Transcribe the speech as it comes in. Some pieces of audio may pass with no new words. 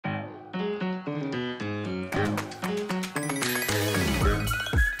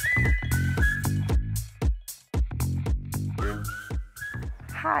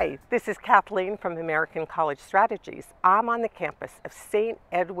Hi, this is Kathleen from American College Strategies. I'm on the campus of St.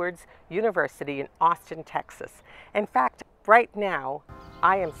 Edward's University in Austin, Texas. In fact, right now,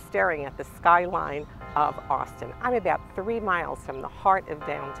 I am staring at the skyline of Austin. I'm about 3 miles from the heart of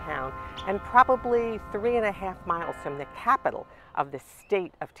downtown and probably 3.5 miles from the capital of the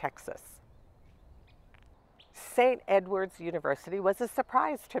state of Texas. St. Edward's University was a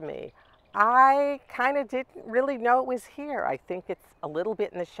surprise to me. I kind of didn't really know it was here. I think it's a little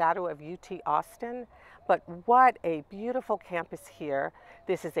bit in the shadow of UT Austin, but what a beautiful campus here.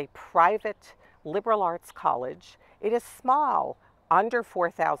 This is a private liberal arts college. It is small, under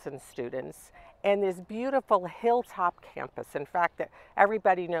 4,000 students, and this beautiful hilltop campus. In fact,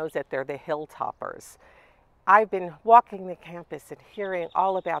 everybody knows that they're the Hilltoppers. I've been walking the campus and hearing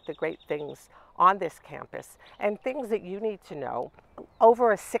all about the great things on this campus and things that you need to know.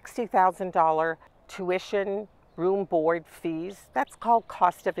 Over a $60,000 tuition, room, board fees. That's called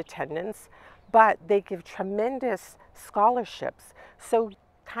cost of attendance, but they give tremendous scholarships. So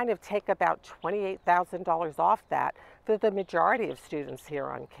kind of take about $28,000 off that for the majority of students here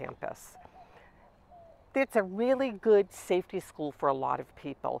on campus. It's a really good safety school for a lot of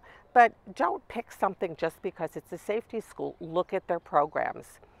people, but don't pick something just because it's a safety school. Look at their programs.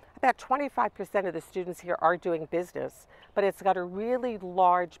 About 25% of the students here are doing business, but it's got a really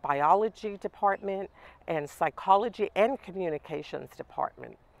large biology department and psychology and communications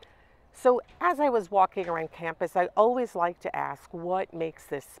department. So as I was walking around campus, I always like to ask, what makes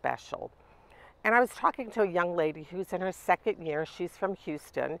this special? And I was talking to a young lady who's in her second year. She's from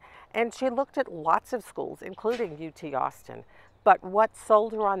Houston, and she looked at lots of schools, including UT Austin. But what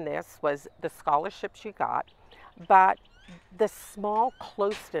sold her on this was the scholarship she got, but the small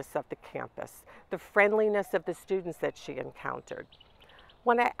closeness of the campus, the friendliness of the students that she encountered.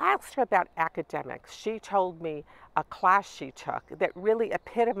 When I asked her about academics, she told me a class she took that really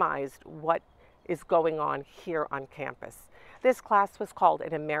epitomized what is going on here on campus. This class was called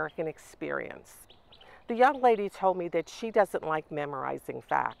An American Experience. The young lady told me that she doesn't like memorizing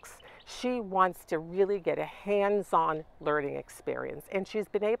facts. She wants to really get a hands-on learning experience, and she's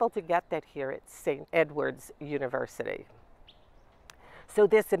been able to get that here at St. Edward's University. So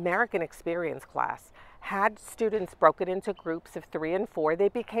this American Experience class had students broken into groups of 3 and 4. They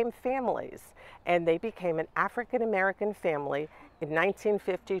became families, and they became an African American family in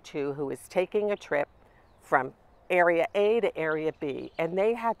 1952 who was taking a trip from Area A to Area B, and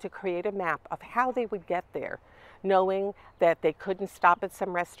they had to create a map of how they would get there, knowing that they couldn't stop at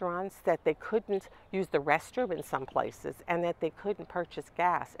some restaurants, that they couldn't use the restroom in some places, and that they couldn't purchase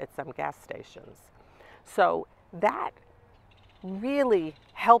gas at some gas stations. So that really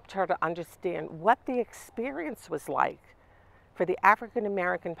helped her to understand what the experience was like for the African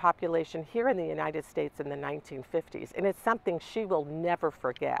American population here in the United States in the 1950s. And it's something she will never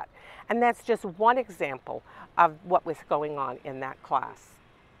forget. And that's just one example of what was going on in that class.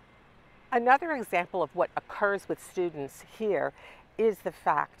 Another example of what occurs with students here is the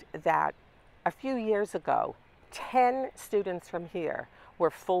fact that a few years ago, 10 students from here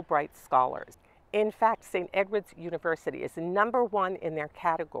were Fulbright scholars. In fact, St. Edward's University is #1 in their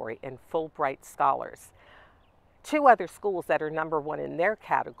category in Fulbright scholars. 2 other schools that are #1 in their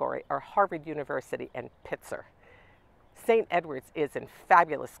category are Harvard University and Pitzer. St. Edward's is in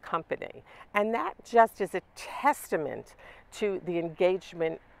fabulous company, and that just is a testament to the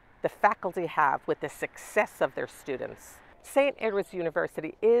engagement the faculty have with the success of their students. St. Edward's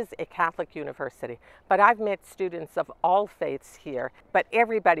University is a Catholic university, but I've met students of all faiths here, but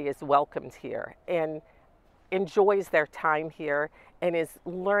everybody is welcomed here and enjoys their time here and is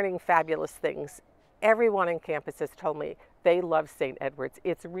learning fabulous things. Everyone on campus has told me they love St. Edward's.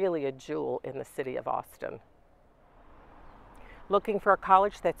 It's really a jewel in the city of Austin. Looking for a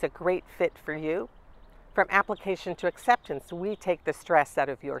college that's a great fit for you? From application to acceptance, we take the stress out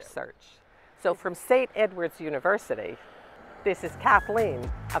of your search. So from St. Edward's University, this is Kathleen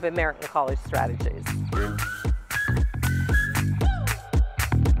of American College Strategies.